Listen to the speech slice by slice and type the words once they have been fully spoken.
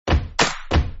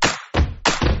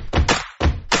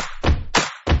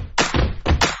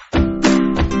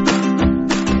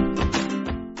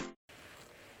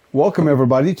Welcome,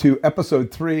 everybody, to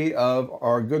episode 3 of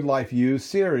our Good Life U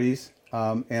series.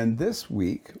 And this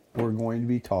week, we're going to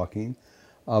be talking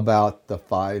about the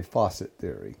 5 faucet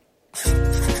theory.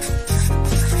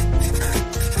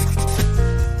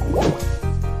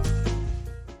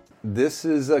 This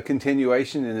is a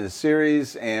continuation in this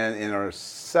series, and in our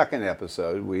second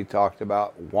episode, we talked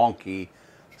about wonky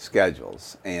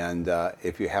schedules. And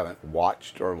if you haven't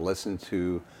watched or listened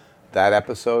to that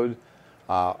episode,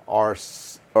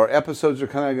 our episodes are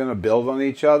kind of going to build on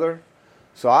each other.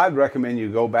 So I'd recommend you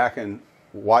go back and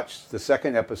watch the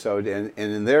second episode, and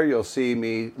in there you'll see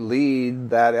me lead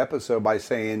that episode by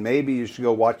saying maybe you should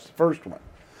go watch the first one.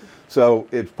 So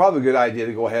it's probably a good idea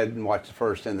to go ahead and watch the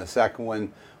first and the second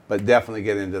one, but definitely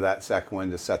get into that second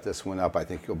one to set this one up. I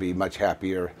think you'll be much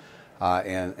happier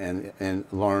and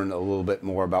learn a little bit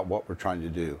more about what we're trying to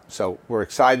do. So we're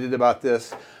excited about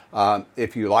this.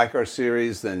 If you like our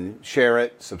series, then share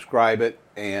it, subscribe it,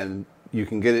 and you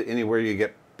can get it anywhere you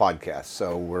get podcasts.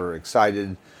 So we're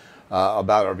excited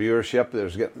about our viewership.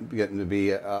 There's getting to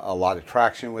be a lot of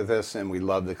traction with this, and we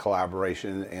love the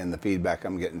collaboration and the feedback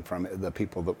I'm getting from the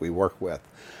people that we work with.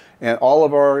 And all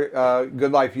of our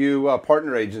Good Life U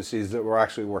partner agencies that we're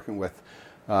actually working with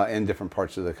in different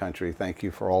parts of the country. Thank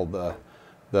you for all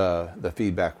the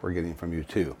feedback we're getting from you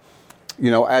too. You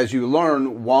know, as you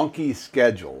learn, wonky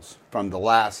schedules from the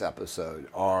last episode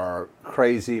are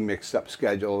crazy mixed up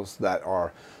schedules that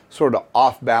are sort of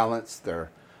off balance.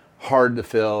 They're hard to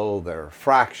fill. They're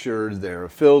fractured. They're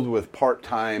filled with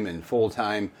part-time and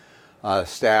full-time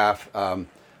staff.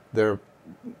 They're,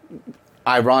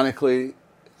 ironically,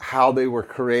 how they were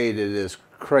created, as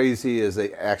crazy as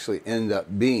they actually end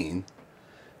up being,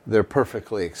 they're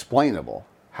perfectly explainable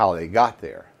how they got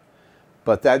there.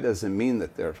 But that doesn't mean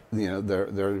that they're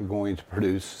going to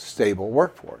produce stable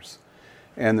workforce.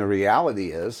 And the reality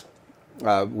is,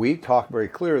 we talk very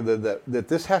clearly that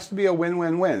this has to be a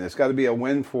win-win-win. It's got to be a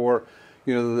win for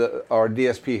our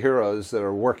DSP heroes that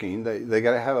are working. They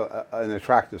got to have an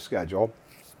attractive schedule.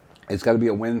 It's got to be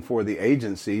a win for the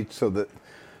agency, so that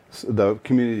the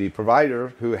community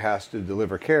provider who has to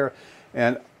deliver care,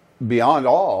 and beyond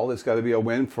all, it's got to be a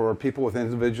win for people with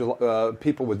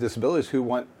people with disabilities who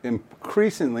want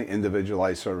increasingly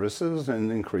individualized services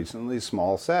and increasingly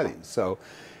small settings. So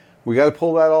we got to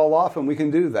pull that all off, and we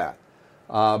can do that.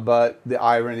 But the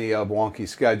irony of wonky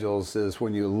schedules is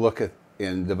when you look at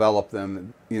and develop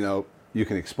them, you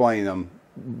can explain them,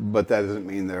 but that doesn't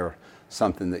mean they're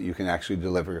something that you can actually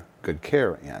deliver good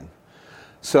care in.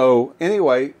 So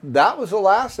anyway, that was the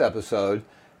last episode.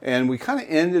 And we kind of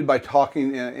ended by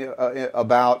talking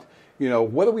about,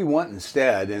 what do we want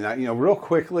instead? And, real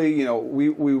quickly, we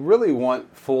really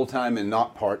want full-time and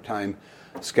not part-time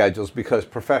schedules, because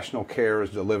professional care is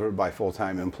delivered by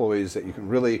full-time employees that you can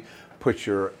really put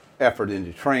your effort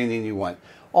into training. You want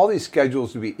all these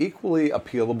schedules to be equally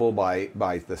appealable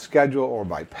by the schedule or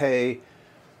by pay.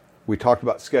 We talked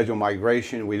about schedule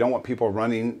migration. We don't want people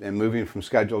running and moving from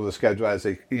schedule to schedule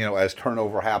as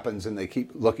turnover happens and they keep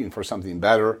looking for something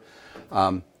better.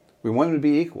 We want them to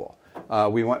be equal.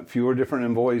 We want fewer different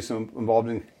employees involved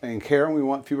in care, and we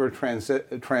want fewer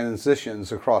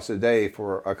transitions across a day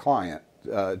for a client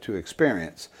to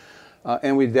experience.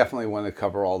 And we definitely want to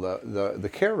cover all the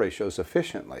care ratios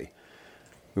efficiently.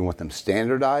 We want them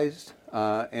standardized.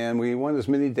 And we want as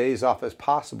many days off as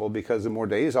possible, because the more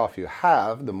days off you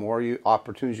have, the more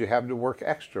opportunities you have to work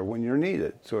extra when you're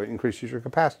needed. So it increases your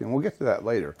capacity. And we'll get to that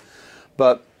later.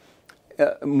 But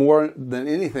more than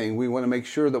anything, we want to make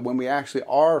sure that when we actually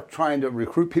are trying to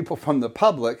recruit people from the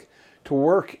public to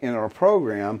work in our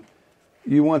program,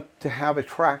 you want to have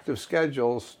attractive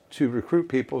schedules to recruit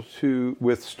people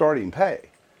with starting pay.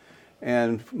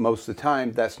 And most of the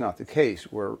time, that's not the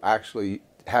case. We're actually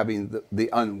having the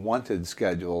unwanted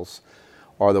schedules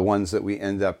are the ones that we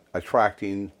end up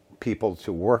attracting people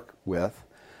to work with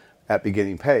at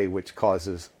beginning pay, which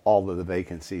causes all of the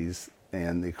vacancies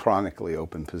and the chronically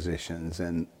open positions,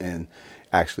 and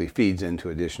actually feeds into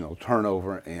additional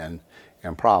turnover and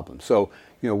problems. So,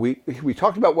 we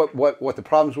talked about what the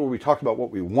problems were. We talked about what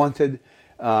we wanted.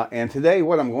 And today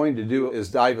what I'm going to do is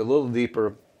dive a little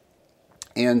deeper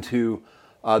into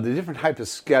the different types of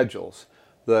schedules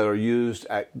that are used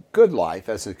at GoodLife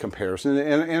as a comparison,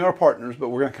 and our partners, but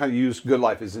we're going to kind of use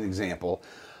GoodLife as an example,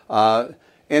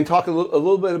 and talk a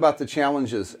little bit about the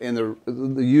challenges and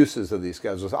the uses of these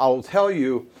schedules. I will tell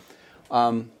you,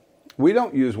 we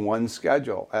don't use one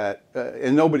schedule,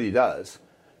 and nobody does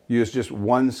use just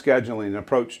one scheduling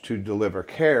approach to deliver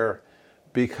care,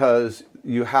 because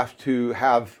you have to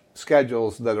have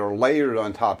schedules that are layered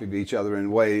on top of each other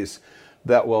in ways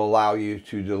that will allow you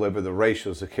to deliver the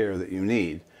ratios of care that you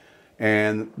need.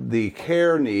 And the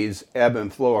care needs ebb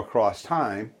and flow across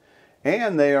time,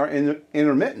 and they are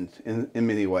intermittent in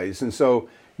many ways. And so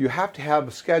you have to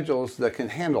have schedules that can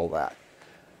handle that.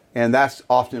 And that's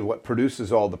often what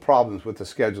produces all the problems with the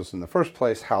schedules in the first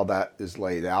place, how that is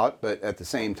laid out. But at the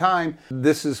same time,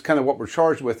 this is kind of what we're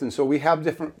charged with. And so we have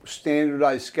different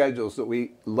standardized schedules that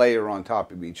we layer on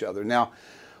top of each other. Now,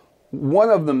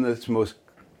 one of them that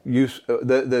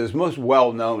is most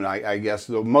well known, I guess,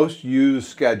 the most used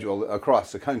schedule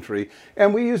across the country,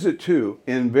 and we use it too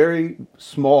in very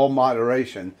small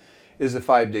moderation, is the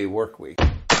 5-day work week.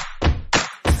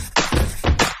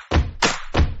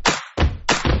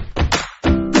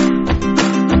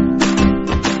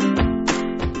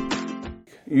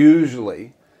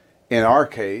 Usually, in our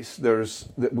case,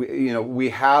 we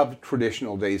have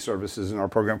traditional day services in our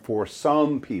program for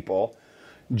some people.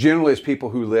 Generally, it's people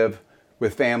who live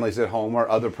with families at home or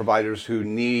other providers who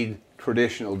need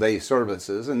traditional day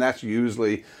services, and that's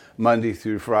usually Monday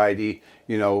through Friday,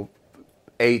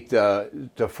 8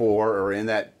 to 4 or in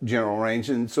that general range.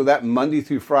 And so that Monday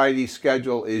through Friday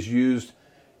schedule is used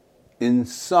in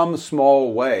some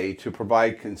small way to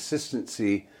provide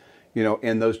consistency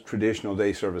in those traditional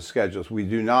day service schedules. We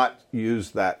do not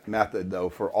use that method, though,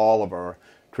 for all of our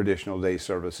traditional day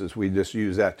services. We just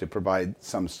use that to provide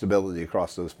some stability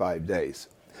across those 5 days.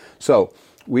 So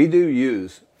we do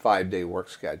use 5-day work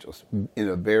schedules in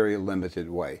a very limited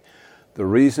way. The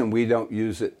reason we don't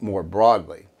use it more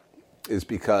broadly is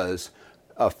because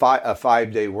a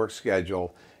 5-day work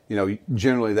schedule,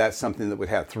 generally that's something that would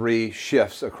have 3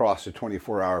 shifts across a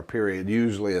 24-hour period,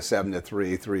 usually a 7 to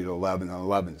 3, 3 to 11, and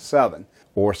 11 to 7,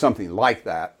 or something like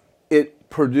that. It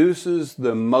produces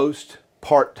the most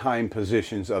part-time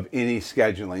positions of any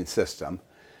scheduling system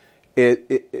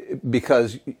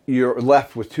because you're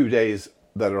left with 2 days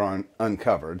that are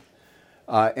uncovered.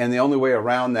 And the only way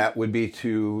around that would be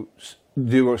to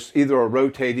do either a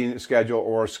rotating schedule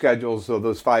or schedules of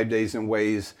those 5 days in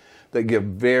ways that give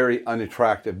very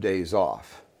unattractive days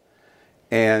off.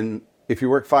 And if you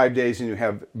work 5 days and you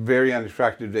have very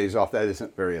unattractive days off, that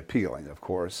isn't very appealing, of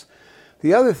course.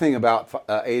 The other thing about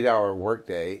an 8-hour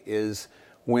workday is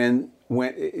when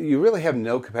you really have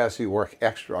no capacity to work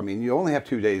extra. I mean, you only have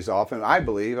 2 days off, and I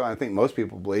think most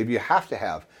people believe you have to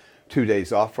have 2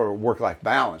 days off for work-life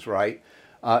balance, right?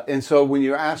 And so when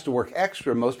you're asked to work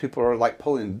extra, most people are like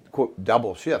pulling, quote,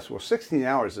 double shifts. Well, 16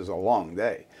 hours is a long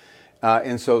day.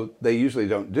 And so they usually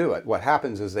don't do it. What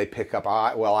happens is they pick up,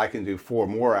 I can do 4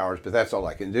 more hours, but that's all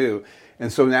I can do.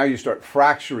 And so now you start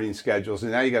fracturing schedules,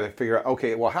 and now you got to figure out,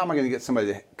 okay, well, how am I going to get somebody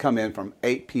to come in from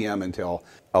 8 p.m. until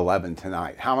 11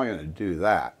 tonight? How am I going to do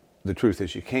that? The truth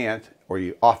is you can't, or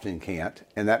you often can't,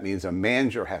 and that means a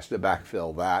manager has to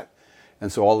backfill that.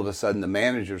 And so all of a sudden the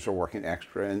managers are working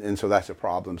extra, and so that's a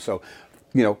problem. So,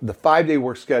 the 5-day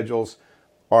work schedules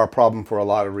are a problem for a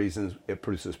lot of reasons. It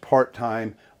produces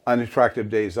part-time, unattractive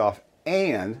days off,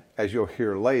 and as you'll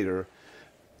hear later,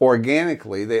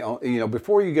 organically,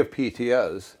 before you give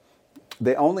PTOs,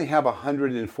 they only have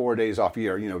 104 days off a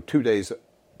year, 2 days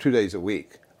a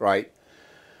week, right?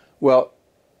 Well,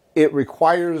 it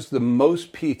requires the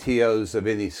most PTOs of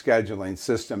any scheduling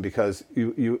system because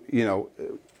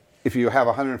if you have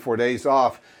 104 days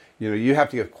off, you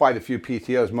have to give quite a few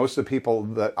PTOs. Most of the people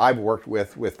that I've worked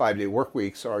with 5-day work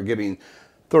weeks are giving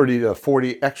 30 to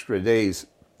 40 extra days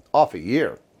off a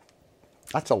year.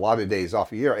 That's a lot of days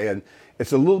off a year. And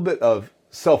it's a little bit of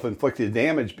self-inflicted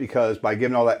damage because by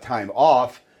giving all that time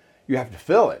off, you have to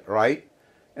fill it, right?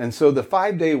 And so the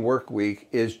 5-day work week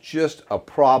is just a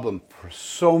problem for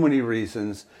so many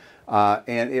reasons.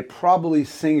 And it probably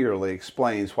singularly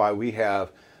explains why we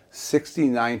have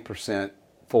 69%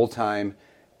 full-time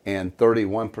and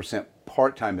 31%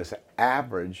 part-time as an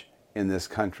average in this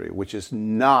country, which is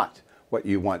not what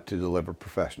you want to deliver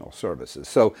professional services.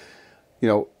 So,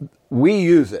 we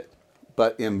use it,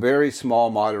 but in very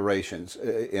small moderations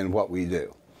in what we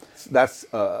do. That's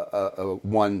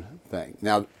one thing.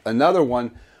 Now, another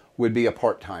one would be a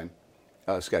part-time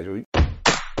schedule.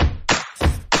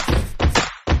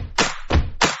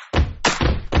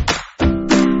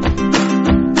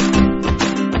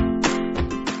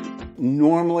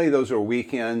 Normally, those are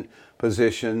weekend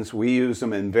positions. We use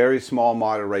them in very small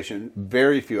moderation,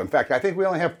 very few. In fact, I think we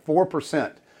only have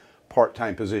 4%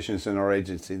 part-time positions in our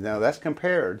agency. Now, that's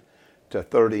compared to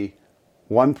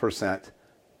 31%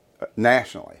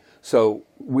 nationally. So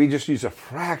we just use a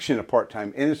fraction of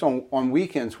part-time, and it's on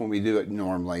weekends when we do it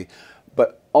normally,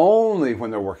 but only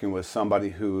when they're working with somebody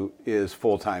who is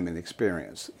full-time and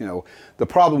experienced. The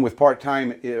problem with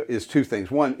part-time is 2 things.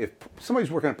 One, if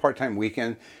somebody's working a part-time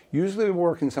weekend, usually they're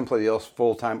working someplace else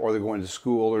full-time, or they're going to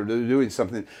school, or they're doing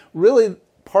something. Really,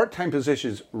 part-time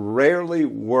positions rarely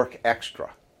work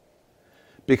extra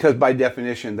because by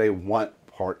definition they want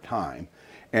part-time,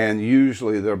 and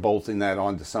usually they're bolting that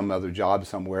onto some other job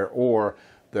somewhere, or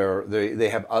they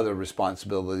have other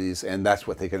responsibilities, and that's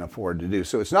what they can afford to do.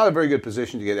 So it's not a very good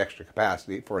position to get extra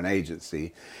capacity for an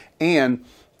agency, and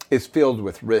it's filled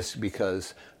with risk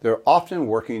because they're often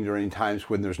working during times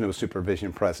when there's no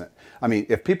supervision present. I mean,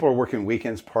 if people are working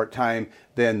weekends part-time,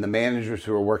 then the managers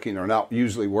who are working are not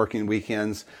usually working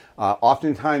weekends.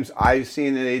 Oftentimes, I've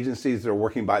seen in agencies they're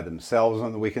working by themselves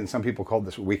on the weekend. Some people call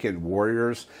this weekend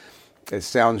warriors. It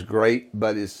sounds great,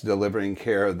 but it's delivering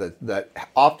care that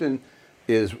often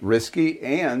is risky,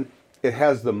 and it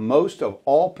has the most of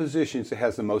all positions. It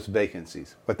has the most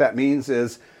vacancies. What that means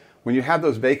is, when you have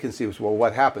those vacancies, well,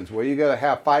 what happens? Well, you got to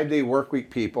have 5-day work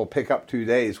week people pick up 2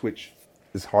 days, which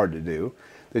is hard to do.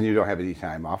 Then you don't have any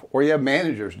time off. Or you have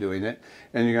managers doing it,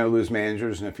 and you're going to lose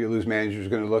managers. And if you lose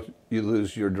managers, you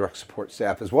lose your direct support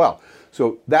staff as well.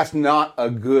 So that's not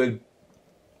a good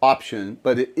option,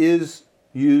 but it is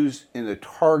used in a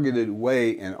targeted way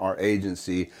in our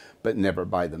agency, but never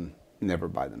by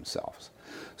themselves.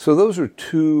 So those are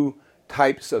two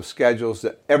types of schedules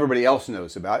that everybody else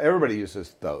knows about. Everybody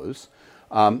uses those.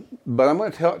 But I'm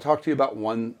going to talk to you about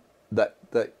one that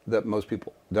most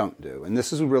people don't do. And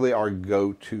this is really our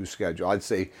go-to schedule. I'd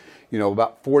say,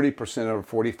 about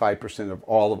 40% or 45% of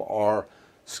all of our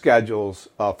schedules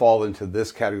fall into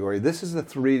this category. This is a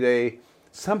 3-day,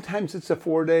 sometimes it's a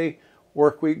 4-day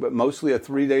work week, but mostly a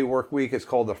 3-day work week. It's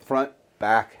called the front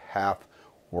back half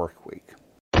work week.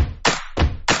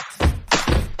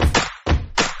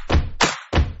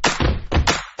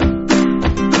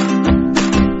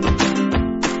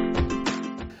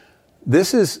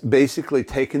 This is basically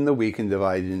taking the week and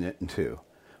dividing it in two.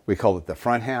 We call it the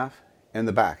front half and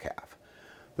the back half.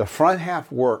 The front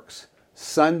half works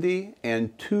Sunday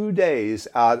and 2 days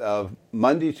out of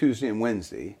Monday, Tuesday, and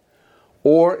Wednesday,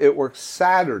 or it works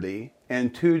Saturday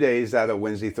and 2 days out of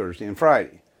Wednesday, Thursday, and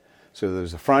Friday. So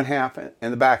there's the front half and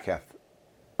the back half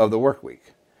of the work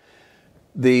week.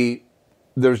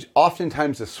 There's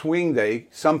oftentimes a swing day.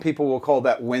 Some people will call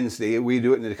that Wednesday. We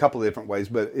do it in a couple of different ways,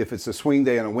 but if it's a swing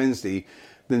day on a Wednesday,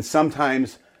 then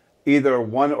sometimes either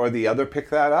one or the other pick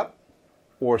that up,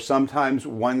 or sometimes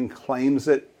one claims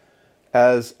it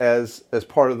as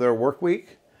part of their work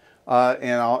week.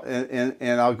 And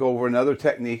I'll go over another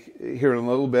technique here in a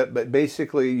little bit, but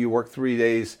basically you work 3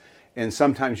 days, and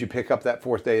sometimes you pick up that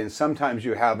fourth day, and sometimes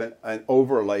you have an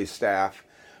overlay staff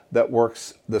that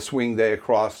works the swing day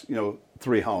across,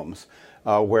 3 homes,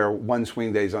 where one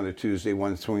swing day is on a Tuesday,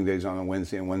 one swing day is on a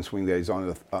Wednesday, and one swing day is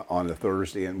on a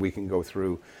Thursday, and we can go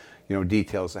through,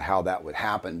 details of how that would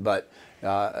happen, but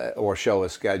or show a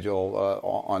schedule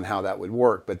on how that would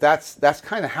work. But that's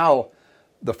kind of how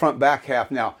the front back half.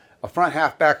 Now, a front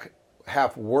half back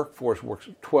half workforce works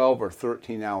 12 or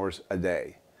 13 hours a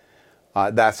day.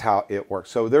 That's how it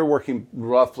works. So they're working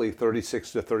roughly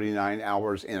 36 to 39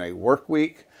 hours in a work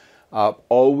week.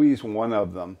 Always one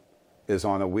of them is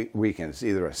on a weekend. It's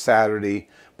either a Saturday,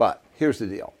 but here's the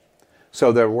deal.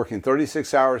 So they're working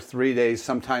 36 hours, 3 days,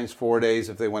 sometimes 4 days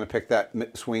if they want to pick that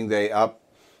swing day up.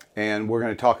 And we're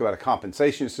going to talk about a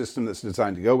compensation system that's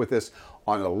designed to go with this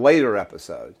on a later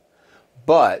episode.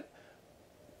 But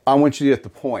I want you to get the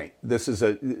point.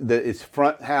 It's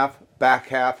front half, back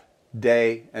half,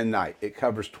 day and night. It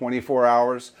covers 24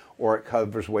 hours or it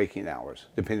covers waking hours,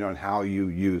 depending on how you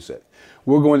use it.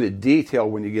 We'll go into detail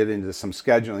when you get into some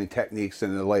scheduling techniques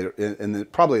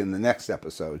probably in the next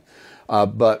episode.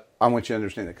 But I want you to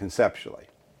understand it conceptually.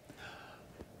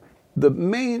 The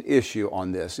main issue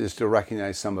on this is to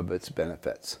recognize some of its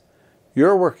benefits.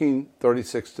 You're working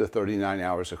 36 to 39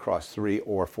 hours across 3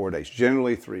 or 4 days,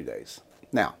 generally 3 days.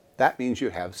 Now, that means you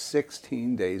have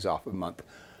 16 days off a month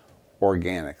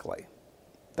organically.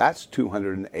 That's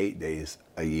 208 days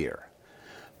a year.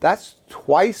 That's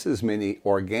twice as many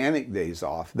organic days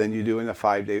off than you do in a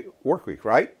 5-day work week,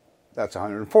 right? That's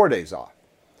 104 days off.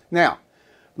 Now,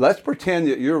 let's pretend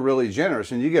that you're really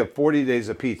generous and you get 40 days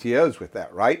of PTOs with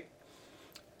that, right?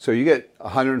 So you get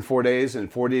 104 days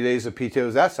and 40 days of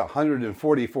PTOs. That's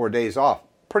 144 days off.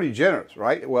 Pretty generous,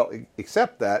 right? Well,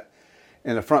 except that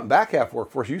in the front back half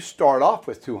workforce, you start off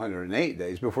with 208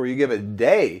 days before you give a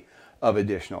day of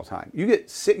additional time. You get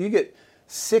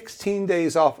 16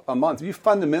 days off a month. You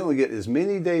fundamentally get as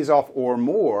many days off or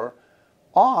more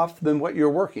off than what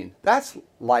you're working. That's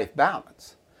life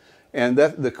balance. And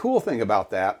the cool thing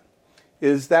about that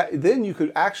is that then you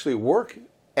could actually work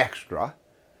extra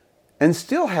and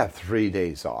still have 3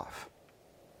 days off.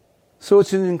 So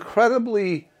it's an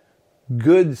incredibly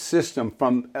good system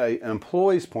from an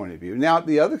employee's point of view. Now,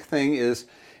 the other thing is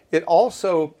it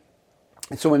also,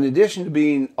 so in addition to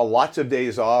being lots of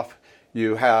days off,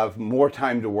 you have more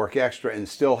time to work extra and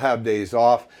still have days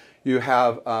off. You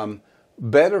have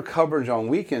better coverage on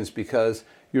weekends because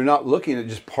you're not looking at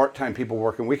just part-time people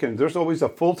working weekends. There's always a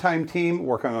full-time team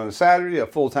working on a Saturday, a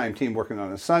full-time team working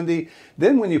on a Sunday.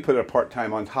 Then when you put a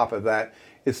part-time on top of that,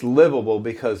 it's livable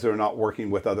because they're not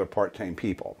working with other part-time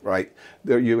people, right?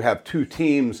 There you have two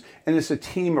teams, and it's a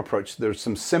team approach. There's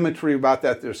some symmetry about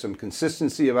that. There's some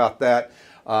consistency about that.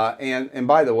 And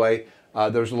by the way,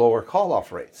 there's lower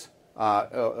call-off rates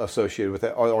associated with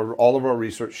it. All of our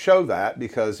research show that,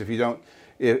 because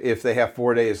if they have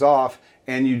 4 days off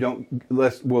and you don't,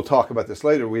 we'll talk about this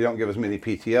later, we don't give as many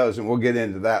PTOs, and we'll get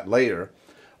into that later.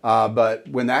 But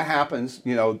when that happens,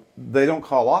 they don't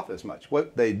call off as much.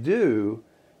 What they do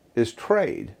is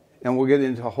trade, and we'll get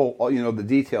into the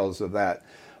details of that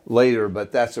later, but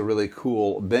that's a really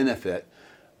cool benefit.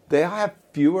 They have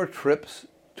fewer trips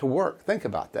to work. Think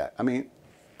about that. I mean,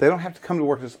 they don't have to come to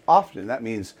work as often. That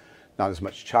means not as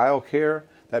much child care.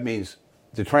 That means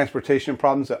the transportation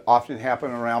problems that often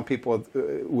happen around people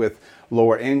with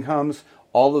lower incomes.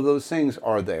 All of those things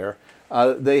are there.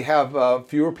 They have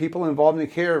fewer people involved in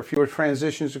care, fewer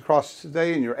transitions across the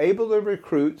day, and you're able to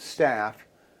recruit staff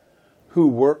who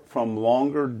work from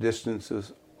longer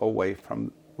distances away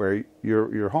from where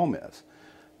your home is.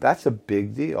 That's a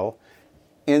big deal.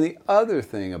 And the other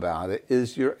thing about it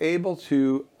is you're able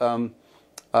to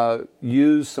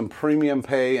use some premium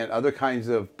pay and other kinds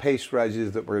of pay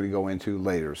strategies that we're going to go into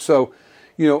later. So,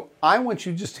 I want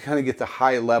you just to kind of get the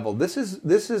high level. This is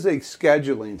a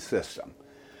scheduling system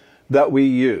that we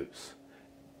use.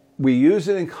 We use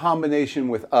it in combination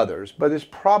with others, but it's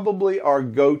probably our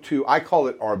go-to. I call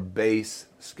it our base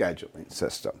scheduling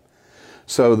system.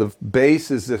 So the base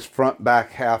is this front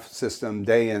back half system,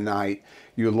 day and night.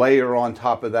 You layer on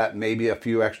top of that maybe a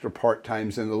few extra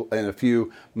part-times and a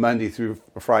few Monday through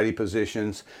Friday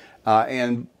positions.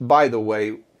 And by the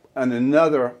way, on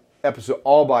another episode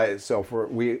all by itself where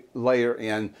we layer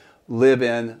in,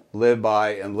 live by,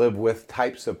 and live with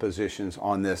types of positions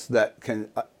on this that can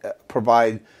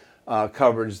provide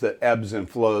coverage that ebbs and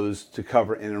flows to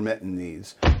cover intermittent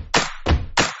needs.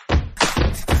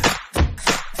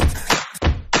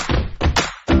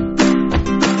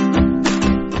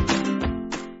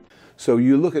 So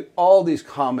you look at all these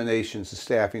combinations of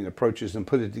staffing approaches and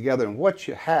put it together, and what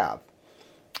you have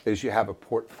is you have a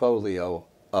portfolio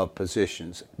of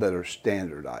positions that are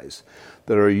standardized,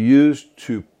 that are used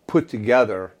to put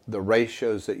together the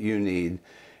ratios that you need,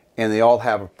 and they all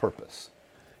have a purpose.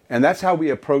 And that's how we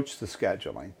approach the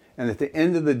scheduling. And at the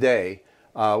end of the day,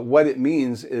 what it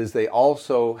means is they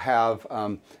also have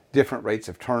different rates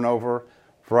of turnover,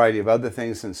 variety of other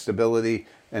things, and stability.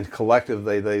 And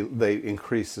collectively, they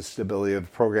increase the stability of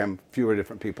the program, fewer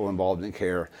different people involved in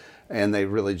care, and they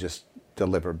really just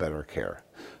deliver better care.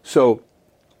 So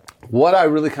what I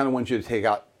really kind of want you to take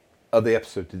out of the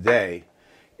episode today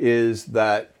is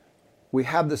that we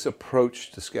have this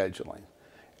approach to scheduling.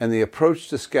 And the approach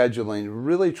to scheduling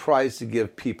really tries to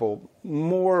give people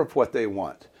more of what they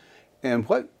want. And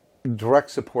what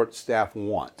direct support staff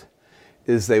want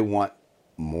is they want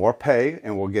more pay,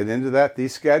 and we'll get into that.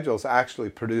 These schedules actually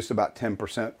produce about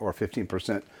 10% or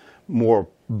 15% more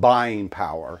buying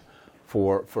power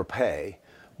for pay.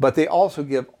 But they also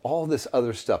give all this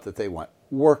other stuff that they want.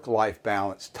 Work-life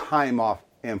balance, time off,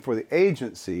 and for the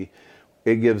agency,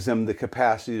 it gives them the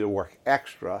capacity to work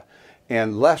extra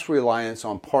and less reliance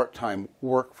on part-time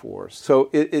workforce.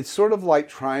 So it's sort of like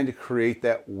trying to create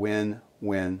that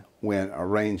win-win-win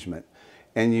arrangement.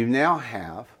 And you now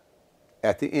have,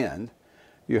 at the end,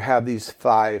 you have these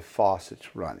 5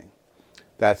 faucets running.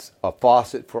 That's a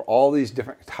faucet for all these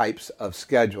different types of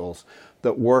schedules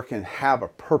that work and have a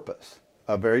purpose,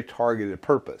 a very targeted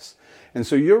purpose. And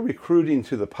so you're recruiting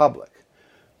to the public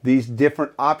these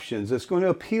different options that's going to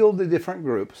appeal to different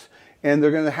groups, and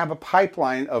they're going to have a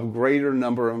pipeline of greater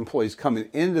number of employees coming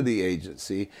into the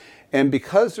agency. And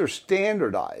because they're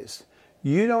standardized,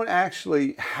 you don't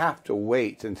actually have to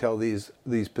wait until these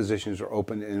positions are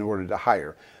open in order to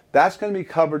hire. That's going to be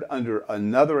covered under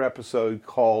another episode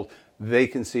called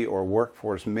Vacancy or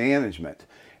Workforce Management,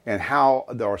 and how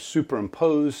our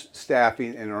superimposed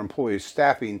staffing and our employee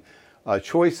staffing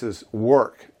choices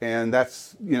work. And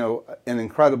that's an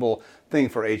incredible thing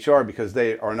for HR, because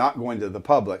they are not going to the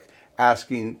public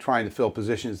trying to fill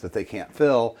positions that they can't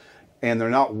fill, and they're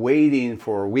not waiting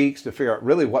for weeks to figure out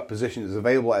really what position is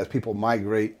available as people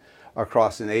migrate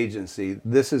across an agency.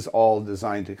 This is all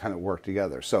designed to kind of work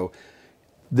together. So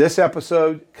this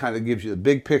episode kind of gives you the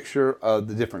big picture of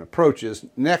the different approaches.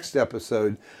 Next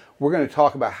episode, we're going to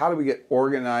talk about how do we get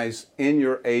organized in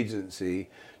your agency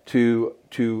to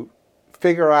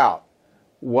figure out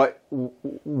what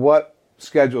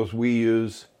schedules we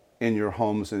use in your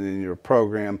homes and in your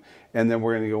program, and then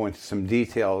we're going to go into some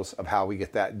details of how we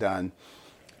get that done.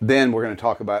 Then we're going to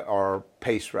talk about our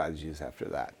pay strategies after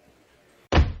that.